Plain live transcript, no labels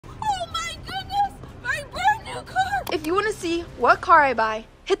If you want to see what car I buy,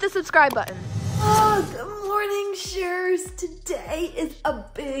 hit the subscribe button. Oh, good morning, Shares. Today is a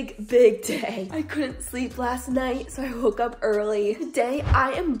big day. I couldn't sleep last night, so I woke up early. Today,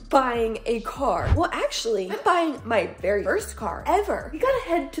 I am buying a car. Well, actually, I'm buying my very first car ever. We gotta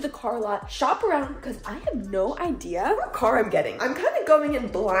head to the car lot, shop around, because I have no idea what car I'm getting. I'm kind of going in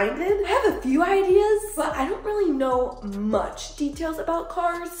blinded. I have a few ideas, but I don't really know much details about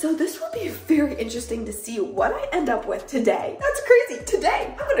cars, so this will be very interesting to see what I end up with today. That's crazy.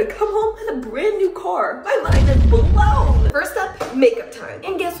 Today, I'm gonna come home with a brand new car. My mind is blown. First up, makeup time.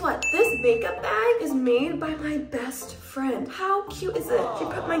 And guess what? This makeup bag is made by my best friend. How cute is it? She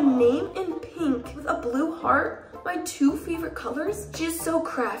put my name in pink with a blue heart. My two favorite colors. She is so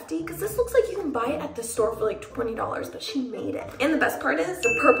crafty because this looks like you can buy it at the store for like $20, but she made it. And the best part is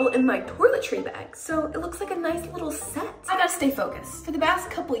the purple in my toiletry bag. So it looks like a nice little set. I gotta stay focused. For the past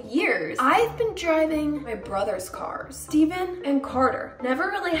couple years, I've been driving my brother's cars, Steven and Carter.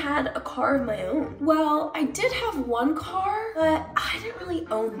 Never really had a car of my own. Well, I did have one car, but I didn't really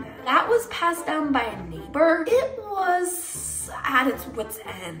own that. That was passed down by a neighbor. It was at its wit's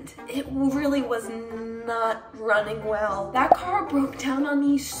end. It really was not running well. That car broke down on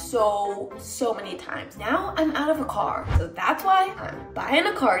me so many times. Now I'm out of a car, so that's why I'm buying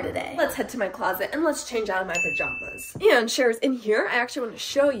a car today. Let's head to my closet and let's change out of my pajamas. And Shares, in here, I actually want to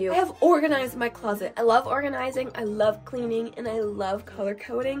show you. I have organized my closet. I love organizing, I love cleaning, and I love color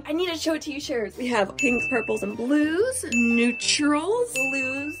coding. I need to show it to you, Shares. We have pinks, purples, and blues, neutrals,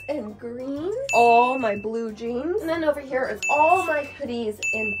 blues, and greens, all my blue jeans, and then over here is all my hoodies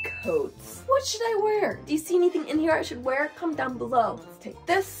and coats. What should I wear? Do you see anything in here I should wear? Comment down below. Let's take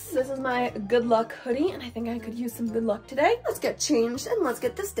this. This is my good luck hoodie, and I think I could use some good luck today. Let's get changed and let's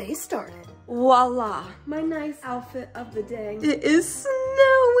get this day started. Voila, my nice outfit of the day. It is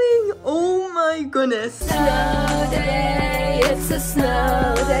snowing. Oh my goodness. Snow day, it's a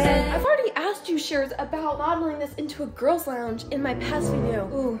snow day. I've already asked you, Shares, about modeling this into a girls' lounge in my past video.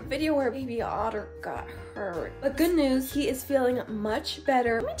 Ooh, video where baby Otter got hurt. But good news, he is feeling much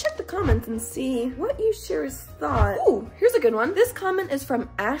better. Let me check the comments and see what you Shares thought. Ooh, here's a good one. This comment is from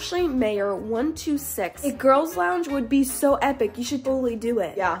Ashley Mayer 126. A girls' lounge would be so epic. You should totally do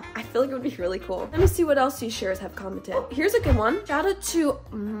it. Yeah, I feel like it would be really cool. Let me see what else you Shares have commented. Oh, here's a good one. Shout out to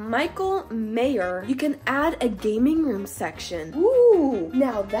Michael Mayer. You can add a gaming room section. Ooh,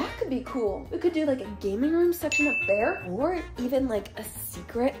 now that could be cool. We could do like a gaming room section up there, or even like a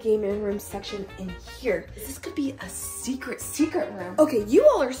secret gaming room section in here. This could be a secret room. Okay, you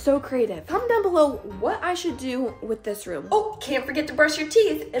all are so creative. Comment down below what I should do with this room. Oh, can't forget to brush your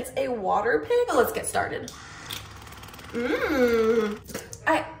teeth. It's a water pick. So let's get started.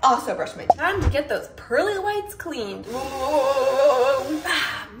 I also brushed my teeth. Time to get those pearly whites cleaned. Whoa.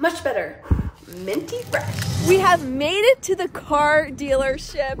 Much better. Minty fresh. We have made it to the car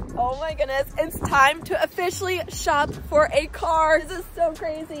dealership. Oh my goodness, it's time to officially shop for a car. This is so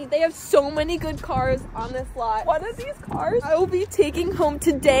crazy. They have so many good cars on this lot. One of these cars I will be taking home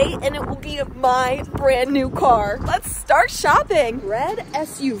today, and it will be my brand new car. Let's start shopping. Red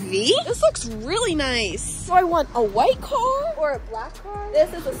SUV. This looks really nice. Do I want a white car or a black car?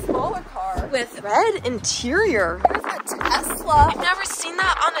 This is a smaller car with red interior. Here's a Tesla. I've never seen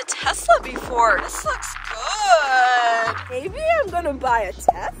that on a Tesla before. This looks good. Maybe I'm gonna buy a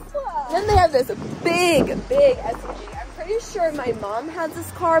Tesla. Then they have this big SUV. I'm pretty sure my mom has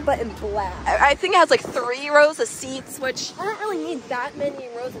this car, but in black. I think it has like 3 rows of seats, which I don't really need that many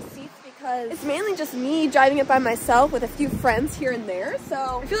rows of seats because it's mainly just me driving it by myself with a few friends here and there.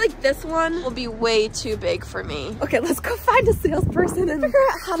 So I feel like this one will be way too big for me. Okay, let's go find a salesperson and figure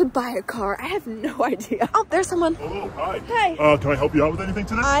out how to buy a car. I have no idea. Oh, there's someone. Hello, hi. Hey. Can I help you out with anything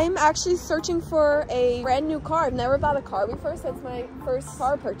today? I'm actually searching for a brand new car. I've never bought a car before, so it's my first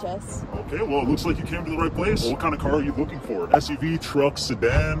car purchase. Okay, well, it looks like you came to the right place. What kind of car are you looking for? SUV, truck,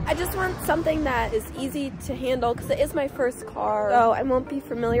 sedan? I just want something that is easy to handle because it is my first car, so I won't be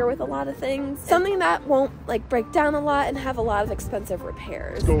familiar with a lot of things. Something that won't like break down a lot and have a lot of expensive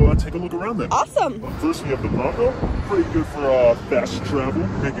repairs. Let's go take a look around then. Awesome. First, we have the Bronco. Pretty good for fast travel,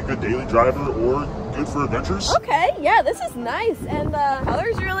 make a good daily driver, or good for adventures. Okay, yeah, this is nice, and the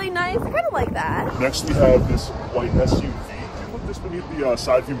color's really nice. I kind of like that. Next, we have this white SUV. Put this beneath the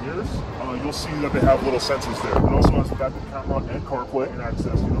side view mirrors. You'll see that they have little sensors there. It also has a backup camera and CarPlay and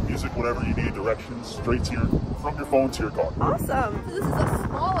access, music, whatever you need, directions straight to from your phone to your car. Awesome. So this is a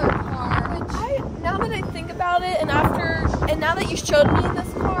smaller car, which now that I think about it, and now that you showed me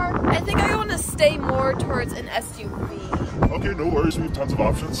this car, I think I want to stay more towards an SUV. Okay, no worries. We have tons of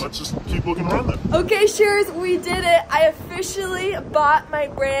options. Let's just keep looking around then. Okay, Sharers, we did it. I officially bought my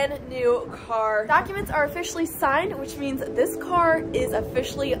brand new car. Documents are officially signed, which means this car is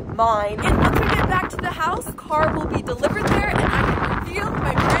officially mine. And once we get back to the house, the car will be delivered there and I can reveal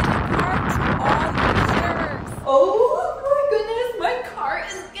my brand new car to all the Sharers. Oh my goodness, my car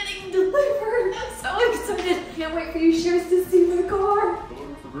is getting delivered. I'm so excited. Can't wait for you Sharers to see my car.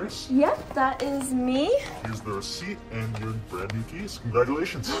 Grace? Yep, that is me. Here's the receipt and your brand new keys.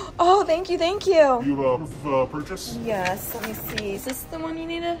 Congratulations. Oh, thank you, thank you. You have proof of purchase? Yes, let me see. Is this the one you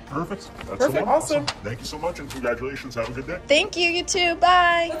needed? Perfect. That's Perfect, the one. awesome. Thank you so much and congratulations. Have a good day. Thank you, you too.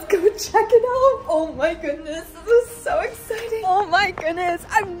 Bye. Let's go check it out. Oh my goodness, this is so exciting. Oh my goodness,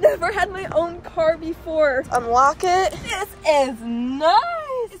 I've never had my own car before. Unlock it. This is nice.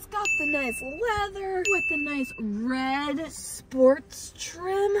 It's got the nice leather with the nice red sports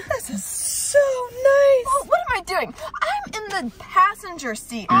trim. This is so nice. Oh, what am I doing? I'm in the passenger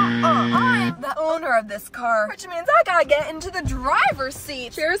seat. I'm the owner of this car, which means I gotta get into the driver's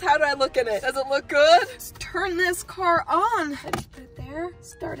seat. Cheers, how do I look in it? Does it look good? Let's turn this car on. I just put it there,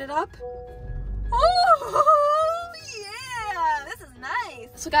 start it up. Oh, yeah, this is nice.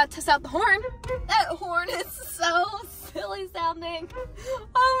 So we gotta test out the horn. That horn is so silly sounding.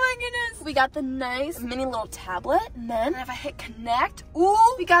 Oh my goodness. We got the nice mini little tablet. And then if I hit connect,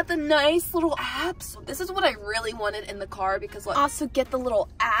 ooh, we got the nice little apps. This is what I really wanted in the car because look, also get the little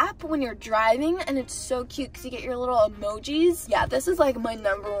app when you're driving and it's so cute because you get your little emojis. Yeah, this is like my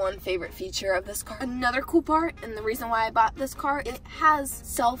 #1 favorite feature of this car. Another cool part and the reason why I bought this car, it has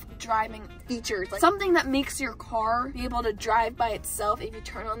self-driving features. Like something that makes your car be able to drive by itself if you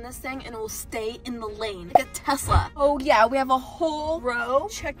turn on this thing and it will stay in the lane. Like a Tesla. Oh yeah, we have a whole row.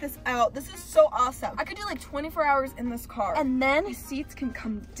 Check this out. This is so awesome. I could do like 24 hours in this car. And then the seats can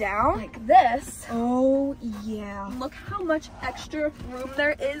come down like this. Oh yeah. Look how much extra room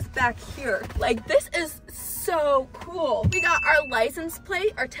there is back here. Like this is so cool. We got our license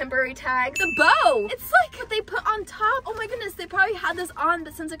plate, our temporary tag, the bow. It's like what they put on top. Oh my goodness, they probably had this on,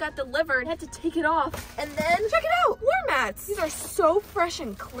 but since it got delivered, I had to take it off. And then check it out, floor mats. These are so fresh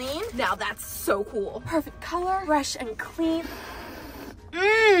and clean. Now that's so cool. Perfect color, fresh and clean.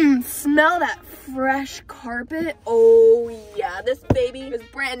 Smell that fresh carpet. Oh yeah, this baby is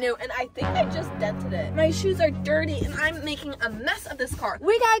brand new and I think I just dented it. My shoes are dirty and I'm making a mess of this car.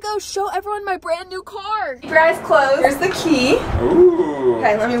 We gotta go show everyone my brand new car. Keep your eyes closed. Here's the key. Ooh.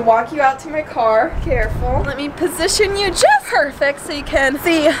 Okay, let me walk you out to my car. Careful. Let me position you just perfect so you can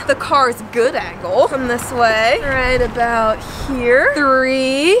see the car's good angle from this way. Right about here.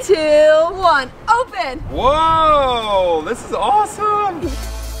 3, 2, 1, open. Whoa, this is awesome.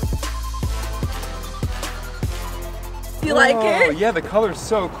 You like it? Yeah, the color's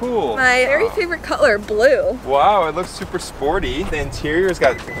so cool. My very favorite color, blue. Wow, it looks super sporty. The interior's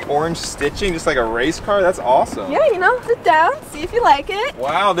got orange stitching, just like a race car. That's awesome. Yeah, you know, sit down, see if you like it.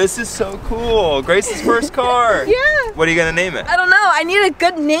 Wow, this is so cool. Grace's first car. Yeah. What are you gonna name it? I don't know, I need a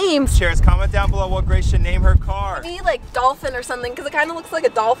good name. Sharers, comment down below what Grace should name her car. Maybe like dolphin or something, because it kind of looks like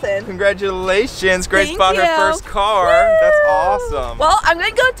a dolphin. Congratulations, Grace Thank bought you. her first car. Woo! That's awesome. Well, I'm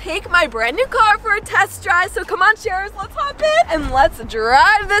gonna go take my brand new car for a test drive, so come on, Sharers, let's hop in and let's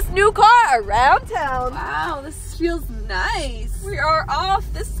drive this new car around town. Wow, this feels nice. We are off.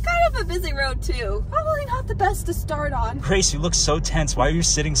 This is kind of a busy road too. Probably not the best to start on. Grace, you look so tense. Why are you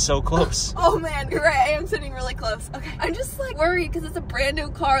sitting so close? Oh man, you're right. I am sitting really close. Okay, I'm just like worried because it's a brand new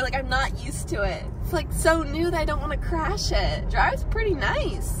car. Like I'm not used to it. It's like so new that I don't want to crash it. Drives pretty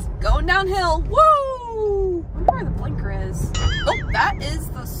nice. Going downhill. Woo! I wonder where the blinker is. Oh, that is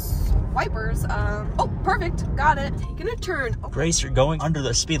the wipers. Oh, perfect. Got it. Taking a turn. Oh. Grace, you're going under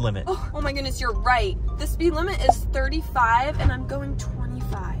the speed limit. Oh my goodness, you're right. The speed limit is 35 and I'm going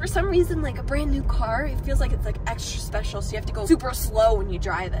 25. For some reason, like a brand new car, it feels like it's like extra special, so you have to go super slow when you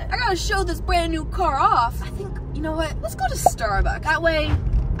drive it. I gotta show this brand new car off. I think, you know what? Let's go to Starbucks. That way,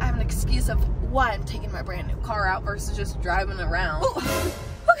 I have an excuse of why I'm taking my brand new car out versus just driving around. Oh,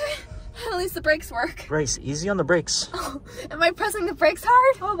 okay. At least the brakes work. Grace, easy on the brakes. Oh, am I pressing the brakes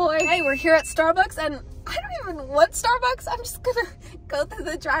hard? Oh boy. Hey, we're here at Starbucks and I don't even want Starbucks. I'm just gonna go through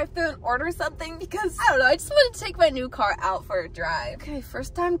the drive-thru and order something because, I don't know, I just wanted to take my new car out for a drive. Okay,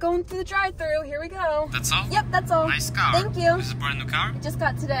 first time going through the drive-thru. Here we go. That's all? Yep, that's all. Nice car. Thank you. This is a brand new car? I just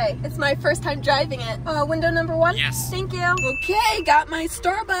got today. It's my first time driving it. Window number 1? Yes. Thank you. Okay, got my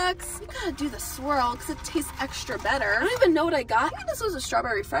Starbucks. I gotta do the swirl because it tastes extra better. I don't even know what I got. Maybe this was a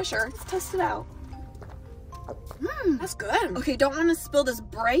strawberry fresher. Let's test it out. That's good. Okay, don't want to spill this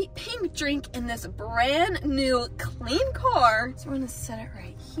bright pink drink in this brand new clean car. So we're gonna set it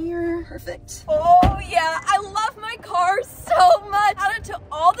right here. Perfect. Oh yeah, I love my car so much. Shout out to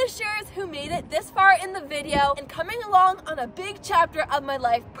all the sharers who made it this far in the video and coming along on a big chapter of my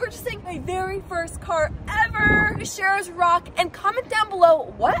life, purchasing my very first car ever. The sharers rock, and comment down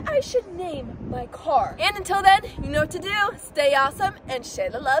below what I should name my car. And until then, you know what to do. Stay awesome and share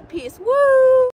the love. Peace. Woo!